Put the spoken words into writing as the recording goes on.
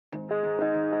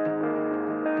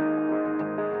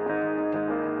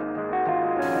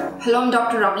Hello, I'm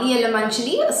Dr.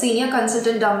 𝐒𝐤𝐢𝐧, a senior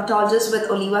consultant dermatologist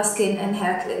with Oliva Skin and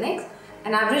Hair Clinic.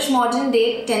 An average modern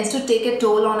day tends to take a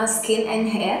toll on our skin and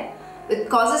hair, with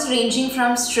causes ranging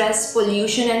from stress,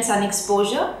 pollution and sun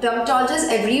exposure.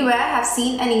 Dermatologists everywhere have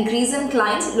seen an increase in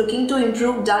clients looking to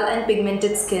improve dull and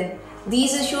pigmented skin.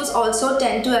 These issues also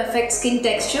tend to affect skin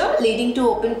texture, leading to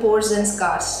open pores and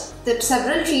scars. There are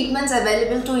several treatments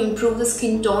available to improve the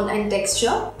skin tone and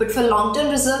texture, but for long-term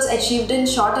results achieved in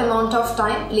short amount of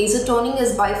time, laser toning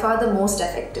is by far the most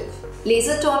effective.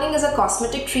 Laser toning is a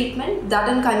cosmetic treatment that,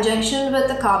 in conjunction with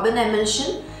the carbon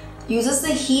emulsion, uses the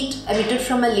heat emitted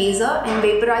from a laser and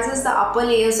vaporizes the upper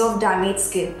layers of damaged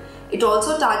skin. It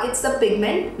also targets the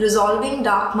pigment, resolving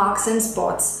dark marks and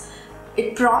spots.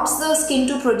 It prompts the skin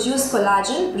to produce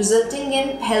collagen, resulting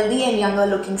in healthy and younger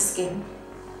looking skin.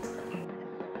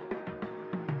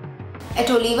 At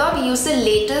Oliva, we use the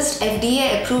latest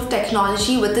FDA-approved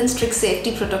technology within strict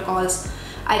safety protocols.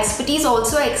 Our expertise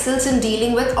also excels in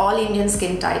dealing with all Indian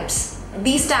skin types.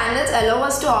 These standards allow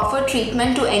us to offer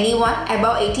treatment to anyone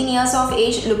above 18 years of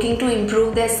age looking to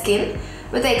improve their skin.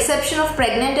 With the exception of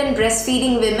pregnant and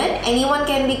breastfeeding women, anyone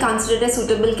can be considered a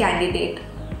suitable candidate.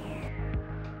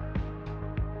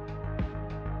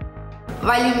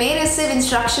 While you may receive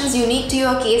instructions unique to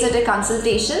your case at a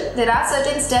consultation, there are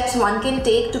certain steps one can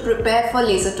take to prepare for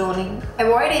laser toning.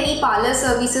 Avoid any parlor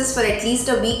services for at least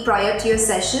a week prior to your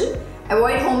session.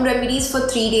 Avoid home remedies for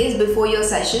 3 days before your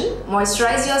session.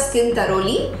 Moisturize your skin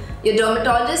thoroughly. Your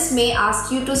dermatologist may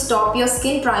ask you to stop your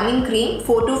skin priming cream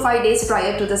 4 to 5 days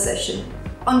prior to the session.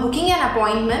 On booking an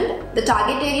appointment, the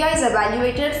target area is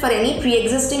evaluated for any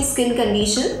pre-existing skin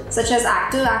condition such as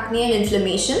active acne and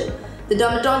inflammation. The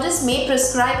dermatologist may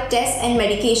prescribe tests and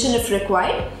medication if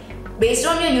required. Based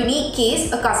on your unique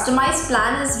case, a customized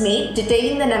plan is made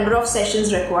detailing the number of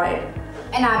sessions required.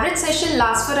 An average session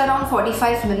lasts for around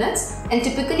 45 minutes and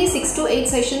typically 6 to 8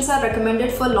 sessions are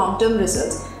recommended for long-term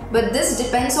results. But this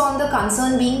depends on the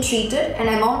concern being treated and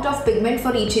amount of pigment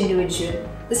for each individual.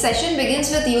 The session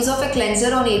begins with use of a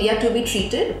cleanser on area to be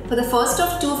treated. For the first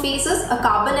of 2 phases, a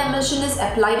carbon emulsion is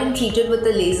applied and treated with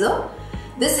the laser.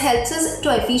 This helps us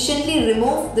to efficiently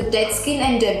remove the dead skin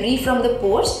and debris from the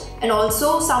pores and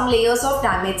also some layers of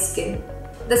damaged skin.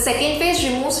 The second phase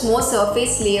removes more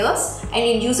surface layers and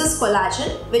induces collagen,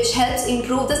 which helps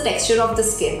improve the texture of the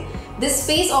skin. This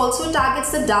phase also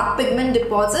targets the dark pigment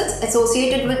deposits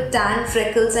associated with tan,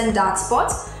 freckles and dark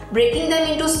spots, breaking them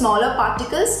into smaller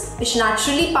particles which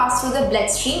naturally pass through the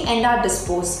bloodstream and are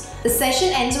disposed. The session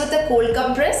ends with a cold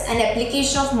compress and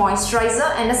application of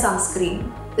moisturizer and a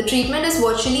sunscreen. The treatment is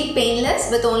virtually painless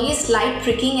with only slight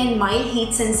pricking and mild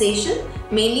heat sensation,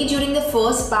 mainly during the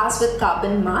first pass with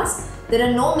carbon mask. There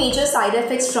are no major side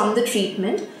effects from the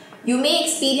treatment. You may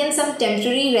experience some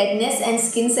temporary redness and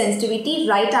skin sensitivity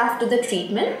right after the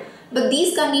treatment, but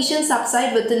these conditions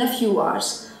subside within a few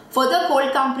hours. Further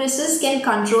cold compresses can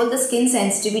control the skin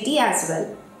sensitivity as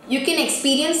well. You can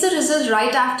experience the results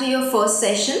right after your first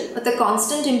session with a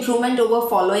constant improvement over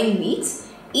following weeks.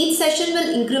 Each session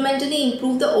will incrementally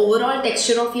improve the overall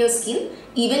texture of your skin,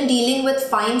 even dealing with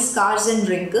fine scars and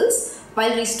wrinkles,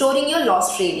 while restoring your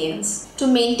lost radiance. To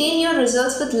maintain your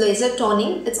results with laser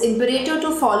toning, it's imperative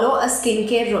to follow a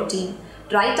skincare routine.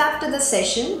 Right after the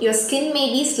session, your skin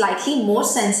may be slightly more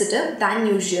sensitive than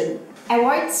usual.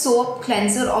 Avoid soap,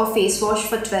 cleanser or face wash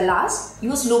for 12 hours.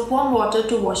 Use lukewarm water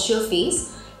to wash your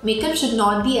face. Makeup should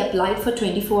not be applied for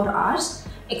 24 hours.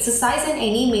 Exercise and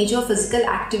any major physical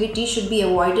activity should be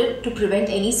avoided to prevent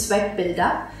any sweat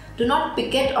buildup. Do not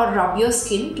picket or rub your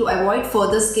skin to avoid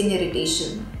further skin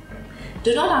irritation.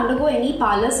 Do not undergo any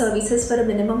parlor services for a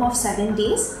minimum of 7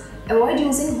 days. Avoid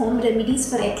using home remedies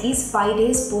for at least 5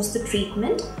 days post the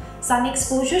treatment. Sun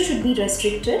exposure should be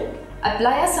restricted.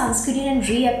 Apply a sunscreen and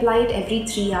reapply it every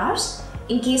 3 hours.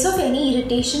 In case of any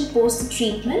irritation post the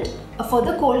treatment, a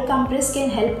further cold compress can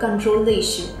help control the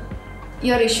issue.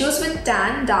 Your issues with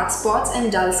tan, dark spots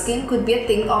and dull skin could be a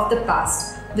thing of the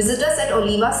past. Visit us at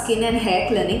Oliva Skin and Hair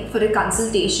Clinic for a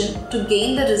consultation to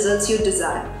gain the results you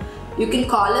desire. You can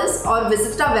call us or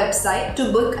visit our website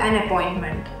to book an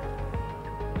appointment.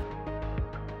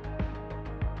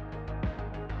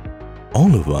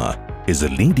 Oliva is a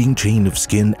leading chain of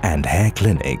skin and hair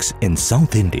clinics in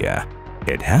South India.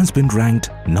 It has been ranked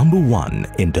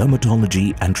 #1 in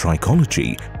dermatology and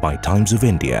trichology by Times of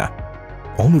India.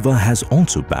 Oliva has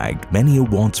also bagged many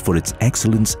awards for its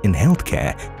excellence in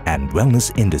healthcare and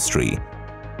wellness industry.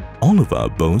 Oliva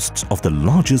boasts of the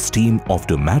largest team of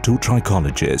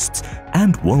dermatologists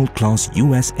and world-class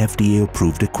US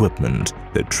FDA-approved equipment.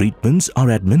 The treatments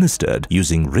are administered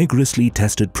using rigorously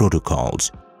tested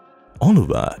protocols.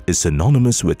 Oliva is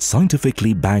synonymous with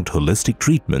scientifically backed holistic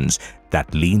treatments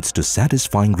that leads to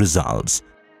satisfying results.